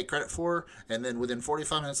one, take credit for, and then within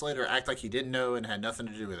 45 minutes later act like he didn't know and had nothing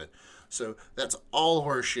to do with it. So that's all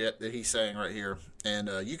horse shit that he's saying right here. And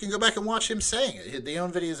you can go back and watch him saying it. They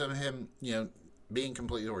own videos of him, being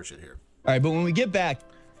completely horseshit here. All right, but when we get back,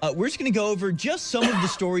 we're just going to go over just some of the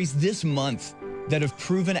stories this month that have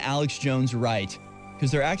proven Alex Jones right.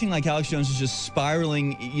 Because they're acting like Alex Jones is just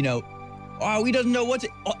spiraling, he doesn't know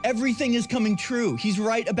everything is coming true. He's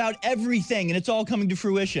right about everything, and it's all coming to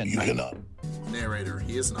fruition. You cannot. Narrator,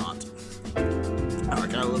 he is not. All right,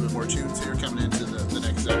 got a little bit more tunes here coming into the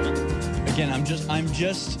next segment. Again, I'm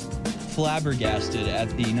just flabbergasted at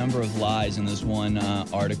the number of lies in this one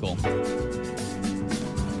article.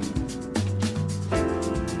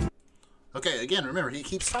 Okay, again, remember, he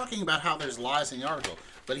keeps talking about how there's lies in the article,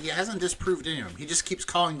 but he hasn't disproved any of them. He just keeps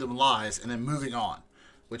calling them lies and then moving on.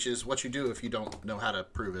 which is what you do if you don't know how to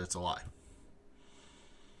prove it's a lie.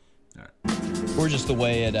 All right. Or just the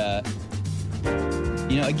way it, again,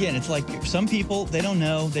 it's like some people, they don't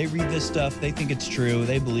know. They read this stuff. They think it's true.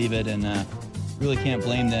 They believe it. And really can't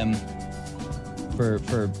blame them for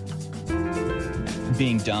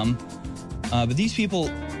being dumb. But these people,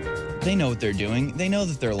 they know what they're doing. They know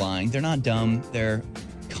that they're lying. They're not dumb. They're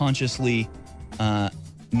consciously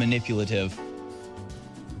manipulative.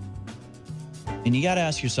 And you got to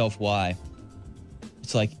ask yourself why.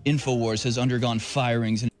 It's like InfoWars has undergone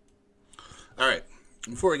firings. All right.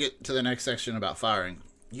 Before we get to the next section about firing,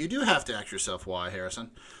 you do have to ask yourself why, Harrison,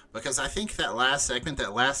 because I think that last segment,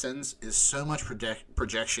 that last sentence, is so much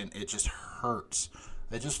projection, it just hurts.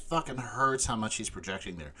 It just fucking hurts how much he's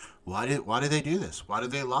projecting there. Why do they do this? Why do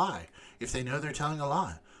they lie? If they know they're telling a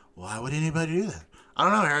lie, why would anybody do that? I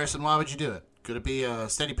don't know, Harrison. Why would you do it? Could it be a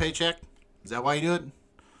steady paycheck? Is that why you do it?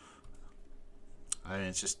 I mean,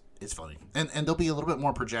 it's funny. And there'll be a little bit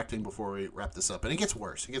more projecting before we wrap this up. And it gets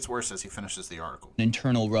worse. It gets worse as he finishes the article.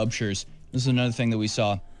 Internal ruptures. This is another thing that we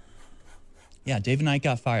saw. Yeah, David Knight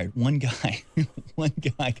got fired. One guy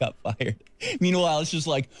got fired. Meanwhile, it's just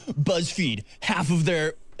like BuzzFeed, half of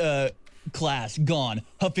their class gone.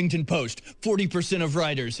 Huffington Post, 40% of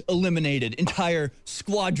writers eliminated. Entire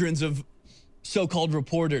squadrons of so-called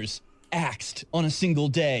reporters axed on a single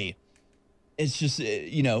day. It's just,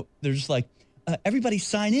 they're just like, everybody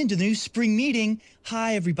sign in to the new spring meeting.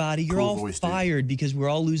 Hi, everybody. You're all fired because we're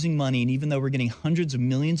all losing money. And even though we're getting hundreds of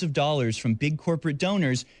millions of dollars from big corporate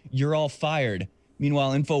donors, you're all fired.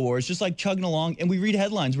 Meanwhile, InfoWars just like chugging along. And we read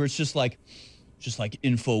headlines where it's just like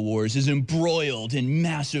InfoWars is embroiled in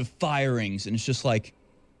massive firings. And it's just like,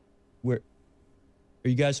 where are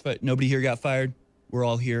you guys? Nobody here got fired. We're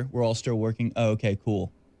all here. We're all still working. Oh, okay,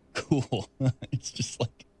 cool. It's just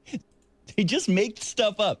like, they just make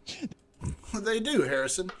stuff up. They do,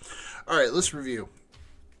 Harrison. All right, let's review.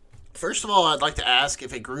 First of all, I'd like to ask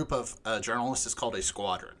if a group of journalists is called a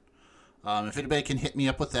squadron. If anybody can hit me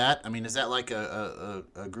up with that. I mean, is that like a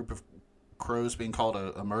group of crows being called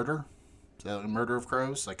a murder? Is that a murder of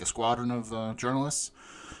crows? Like a squadron of journalists?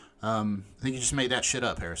 I think you just made that shit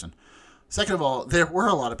up, Harrison. Second of all, there were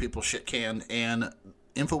a lot of people shit-canned, and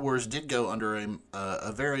InfoWars did go under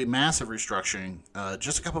a very massive restructuring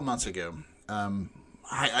just a couple months ago.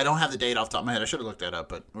 I don't have the date off the top of my head. I should have looked that up,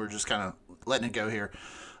 but we're just kind of letting it go here.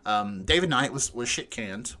 David Knight was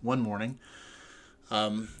shit-canned one morning.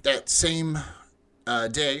 That same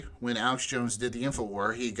day when Alex Jones did the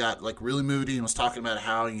InfoWar, he got like really moody and was talking about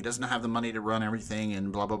how he doesn't have the money to run everything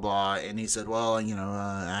and blah blah blah. And he said, "Well,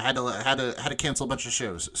 I had to cancel a bunch of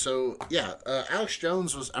shows." So yeah,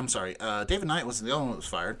 David Knight wasn't the only one that was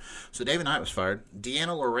fired. So David Knight was fired.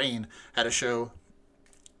 Deanna Lorraine had a show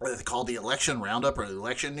called the Election Roundup or the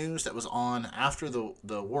Election News that was on after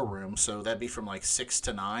the War Room. So that'd be from like 6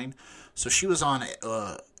 to 9. So she was on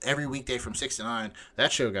every weekday from 6 to 9.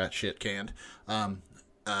 That show got shit canned.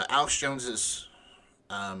 Alex Jones's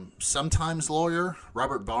sometimes lawyer,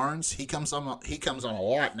 Robert Barnes, he comes on a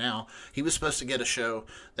lot now. He was supposed to get a show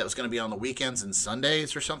that was going to be on the weekends and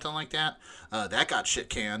Sundays or something like that. That got shit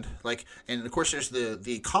canned. And of course there's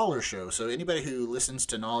the caller show. So anybody who listens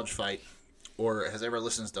to Knowledge Fight or has ever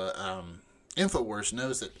listened to InfoWars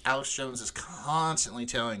knows that Alex Jones is constantly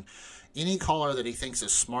telling any caller that he thinks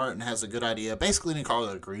is smart and has a good idea, basically any caller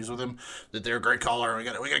that agrees with him, that they're a great caller, we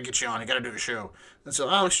gotta get you on, you gotta do a show. And so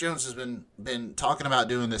Alex Jones has been talking about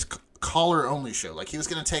doing this caller only show. Like he was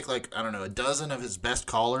gonna take a dozen of his best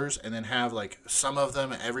callers and then have like some of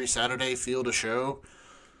them every Saturday field a show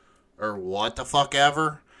or what the fuck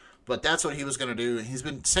ever. But that's what he was going to do. He's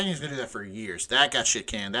been saying he's going to do that for years. That got shit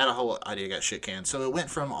canned. That whole idea got shit canned. So it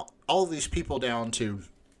went from all of these people down to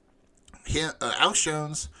him, Alex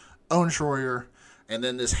Jones, Owen Schroyer, and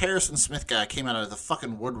then this Harrison Smith guy came out of the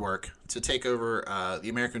fucking woodwork to take over the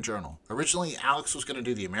American Journal. Originally, Alex was going to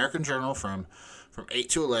do the American Journal from 8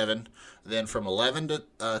 to 11. Then from 11 to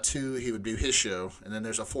 2, he would do his show. And then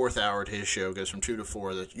there's a fourth hour to his show. It goes from 2 to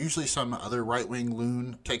 4. That usually some other right-wing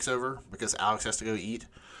loon takes over because Alex has to go eat.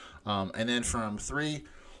 And then from 3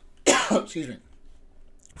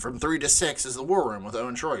 from 3 to 6 is the War Room with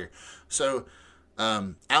Owen Schroyer. So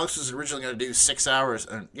Alex was originally going to do 6 hours,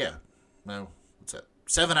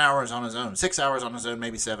 7 hours on his own, 6 hours on his own,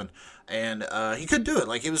 maybe 7, and he could do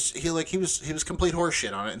it. He was complete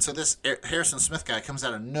horseshit on it. And so this Harrison Smith guy comes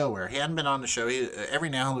out of nowhere. He hadn't been on the show. He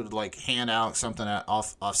every now and then would hand Alex something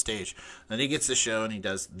off stage. Then he gets the show and he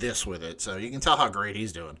does this with it. So you can tell how great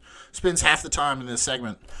he's doing. Spends half the time in this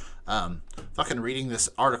segment fucking reading this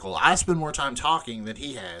article. I spend more time talking than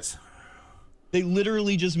he has. They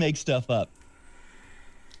literally just make stuff up.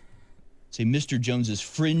 say Mr. Jones's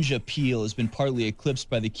fringe appeal has been partly eclipsed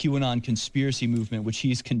by the QAnon conspiracy movement, which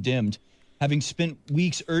he's condemned. Having spent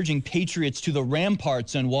weeks urging patriots to the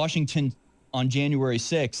ramparts on Washington on January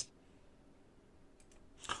 6th.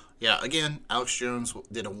 Yeah, again, Alex Jones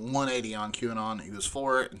did a 180 on QAnon. He was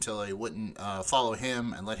for it until they wouldn't follow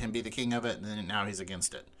him and let him be the king of it, and then now he's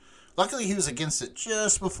against it. Luckily, he was against it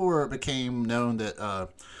just before it became known that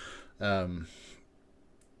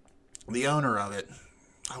the owner of it,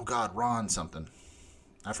 oh God, Ron something,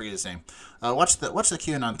 I forget his name. Watch the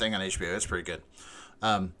QAnon thing on HBO. It's pretty good.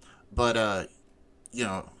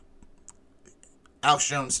 Alex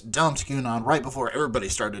Jones dumped QAnon right before everybody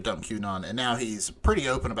started to dump QAnon, and now he's pretty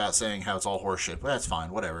open about saying how it's all horseshit. But that's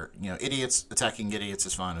fine, whatever. Idiots attacking idiots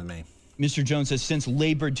is fine with me. Mr. Jones has since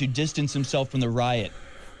labored to distance himself from the riot,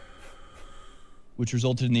 which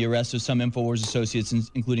resulted in the arrest of some InfoWars associates,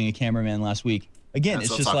 including a cameraman last week. Again,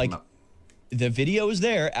 that's it's just like about. The video is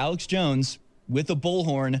there. Alex Jones with a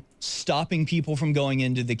bullhorn stopping people from going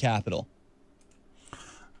into the Capitol.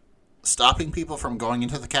 Stopping people from going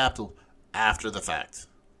into the Capitol after the fact.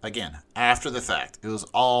 Again, after the fact. It was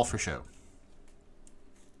all for show.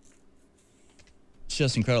 It's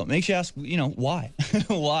just incredible. It makes you ask, why?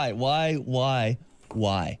 Why?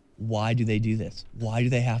 Why do they do this? Why do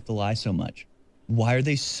they have to lie so much? Why are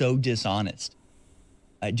they so dishonest?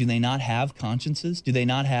 Do they not have consciences? Do they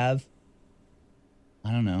not have,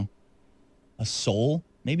 I don't know, a soul?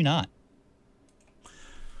 Maybe not.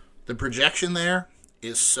 The projection there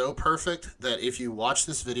is so perfect that if you watch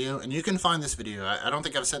this video, and you can find this video, I don't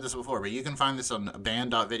think I've said this before, but you can find this on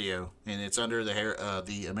band.video, and it's under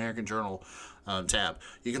the American Journal tab.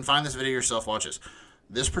 You can find this video yourself, watch this.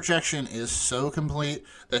 This projection is so complete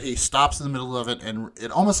that he stops in the middle of it, and it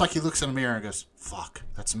almost like he looks in a mirror and goes, fuck,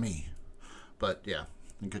 that's me. But yeah,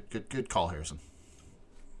 good call, Harrison.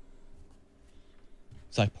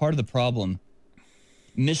 It's like part of the problem.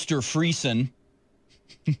 Mr. Friesen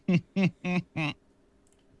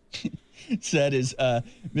said is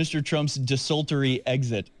Mr. Trump's desultory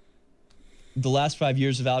exit. The last 5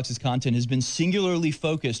 years of Alex's content has been singularly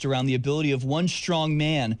focused around the ability of one strong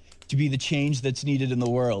man to be the change that's needed in the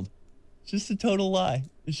world. It's just a total lie.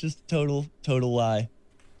 It's just a total lie.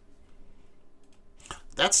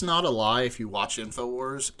 That's not a lie if you watch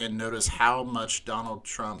InfoWars and notice how much Donald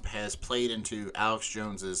Trump has played into Alex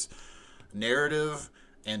Jones's narrative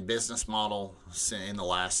and business model in the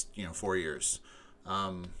last 4 years.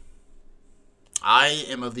 I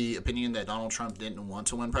am of the opinion that Donald Trump didn't want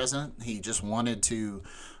to win president. He just wanted to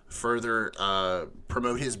further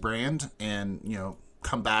promote his brand and,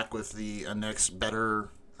 come back with the next better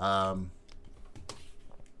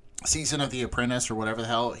season of The Apprentice or whatever the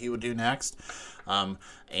hell he would do next.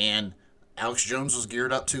 And Alex Jones was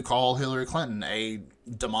geared up to call Hillary Clinton a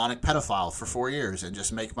demonic pedophile for 4 years and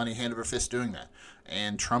just make money hand over fist doing that.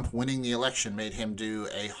 And Trump winning the election made him do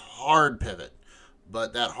a hard pivot.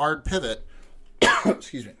 But that hard pivot,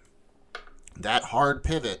 excuse me, that hard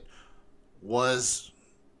pivot was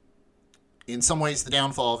in some ways the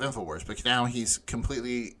downfall of InfoWars. But now he's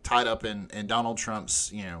completely tied up in Donald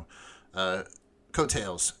Trump's,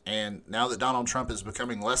 coattails. And now that Donald Trump is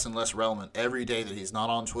becoming less and less relevant every day that he's not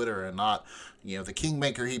on Twitter and not, the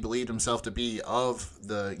kingmaker he believed himself to be of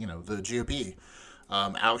the, the GOP,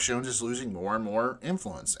 Alex Jones is losing more and more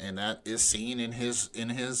influence, and that is seen in his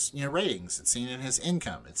ratings. It's seen in his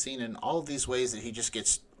income. It's seen in all of these ways that he just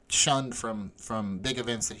gets shunned from big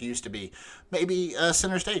events that he used to be maybe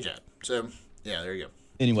center stage at. So yeah, there you go.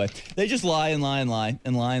 Anyway, they just lie and lie and lie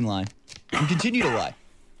and lie and lie and continue to lie.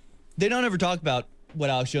 They don't ever talk about what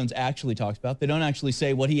Alex Jones actually talks about. They don't actually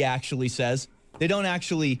say what he actually says. They don't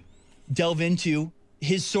actually delve into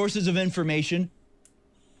his sources of information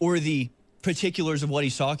or the particulars of what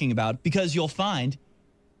he's talking about, because you'll find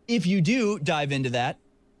if you do dive into that,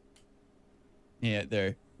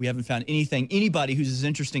 we haven't found anybody who's as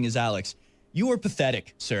interesting as Alex. You are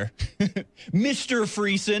pathetic, sir. Mr.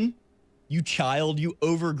 Friesen, you child, you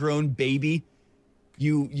overgrown baby,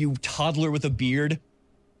 you toddler with a beard.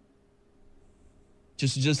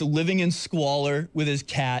 Just living in squalor with his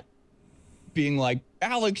cat, being like,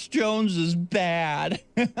 Alex Jones is bad.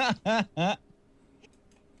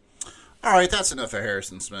 All right, that's enough of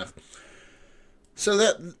Harrison Smith.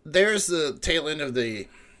 So there's the tail end of the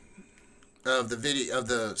video of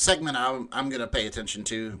the segment I'm going to pay attention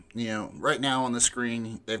to. Right now on the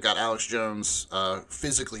screen they've got Alex Jones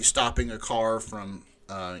physically stopping a car from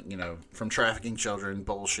trafficking children.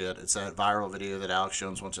 Bullshit. It's that viral video that Alex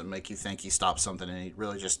Jones wants to make you think he stopped something, and he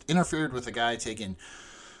really just interfered with a guy taking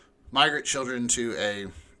migrant children to a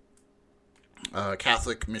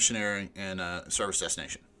Catholic missionary and service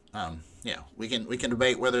destination. we can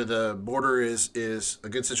debate whether the border is a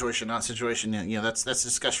good situation, not situation. That's a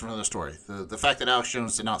discussion for another story. The fact that Alex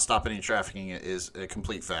Jones did not stop any trafficking is a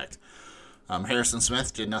complete fact. Harrison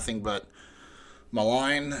Smith did nothing but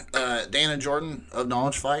malign Dan and Jordan of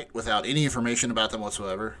Knowledge Fight without any information about them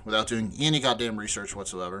whatsoever, without doing any goddamn research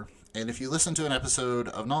whatsoever. And if you listen to an episode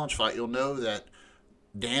of Knowledge Fight, you'll know that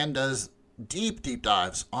Dan does deep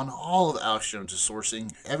dives on all of Alex Jones'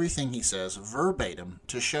 sourcing, everything he says verbatim,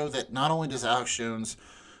 to show that not only does Alex Jones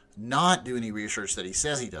not do any research that he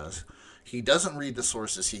says he does, he doesn't read the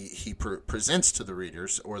sources he presents to the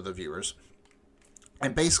readers or the viewers,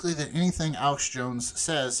 and basically that anything Alex Jones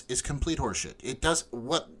says is complete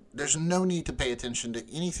horseshit. There's no need to pay attention to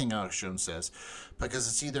anything Alex Jones says, because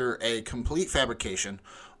it's either a complete fabrication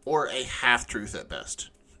or a half-truth at best.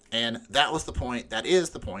 And that is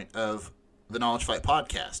the point of the Knowledge Fight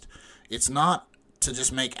podcast. It's not to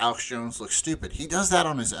just make Alex Jones look stupid. He does that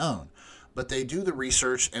on his own. But they do the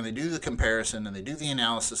research, and they do the comparison, and they do the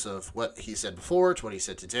analysis of what he said before to what he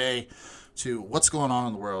said today to what's going on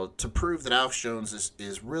in the world to prove that Alex Jones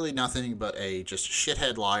is really nothing but just a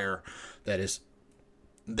shithead liar that is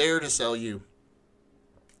there to sell you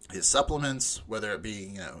his supplements, whether it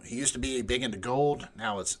be, he used to be big into gold.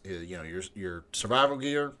 Now it's, your survival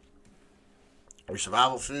gear, your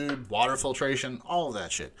survival food, water filtration, all of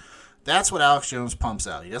that shit. That's what Alex Jones pumps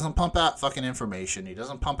out. He doesn't pump out fucking information. He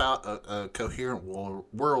doesn't pump out a coherent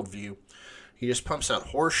worldview. He just pumps out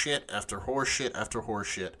horse shit after horse shit after horse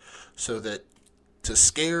shit, so that to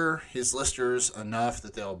scare his listeners enough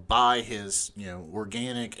that they'll buy his,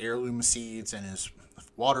 organic heirloom seeds and his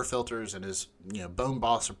water filters and his, bone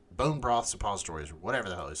broth suppositories or whatever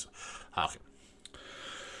the hell is. Okay.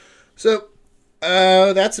 So,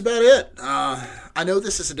 that's about it. I know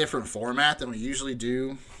this is a different format than we usually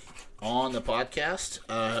do on the podcast.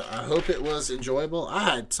 I hope it was enjoyable. I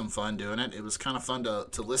had some fun doing it. It was kind of fun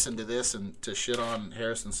to listen to this and to shit on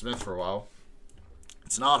Harrison Smith for a while.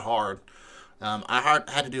 It's not hard. I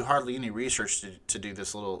had to do hardly any research to do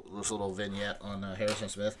this little vignette on Harrison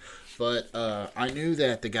Smith, but I knew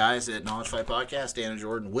that the guys at Knowledge Fight Podcast, Dan and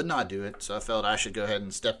Jordan, would not do it, so I felt I should go ahead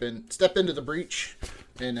and step into the breach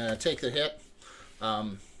and take the hit.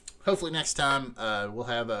 Hopefully next time we'll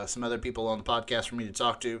have some other people on the podcast for me to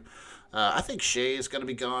talk to. I think Shay is going to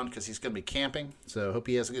be gone because he's going to be camping, so I hope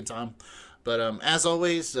he has a good time. But as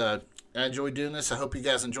always, I enjoyed doing this. I hope you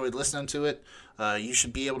guys enjoyed listening to it. You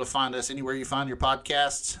should be able to find us anywhere you find your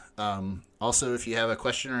podcasts. Also, if you have a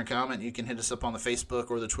question or a comment, you can hit us up on the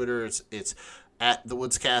Facebook or the Twitter. It's at the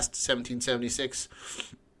Woodscast 1776.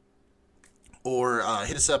 Or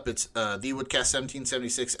hit us up. It's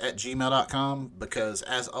thewoodcast1776 at gmail.com, because,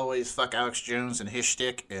 as always, fuck Alex Jones and his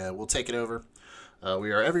shtick. We'll take it over.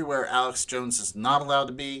 We are everywhere Alex Jones is not allowed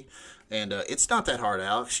to be. And it's not that hard,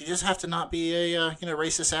 Alex. You just have to not be a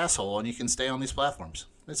racist asshole, and you can stay on these platforms.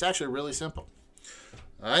 It's actually really simple.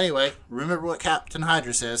 Anyway, remember what Captain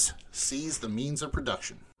Hydra says: seize the means of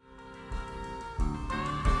production.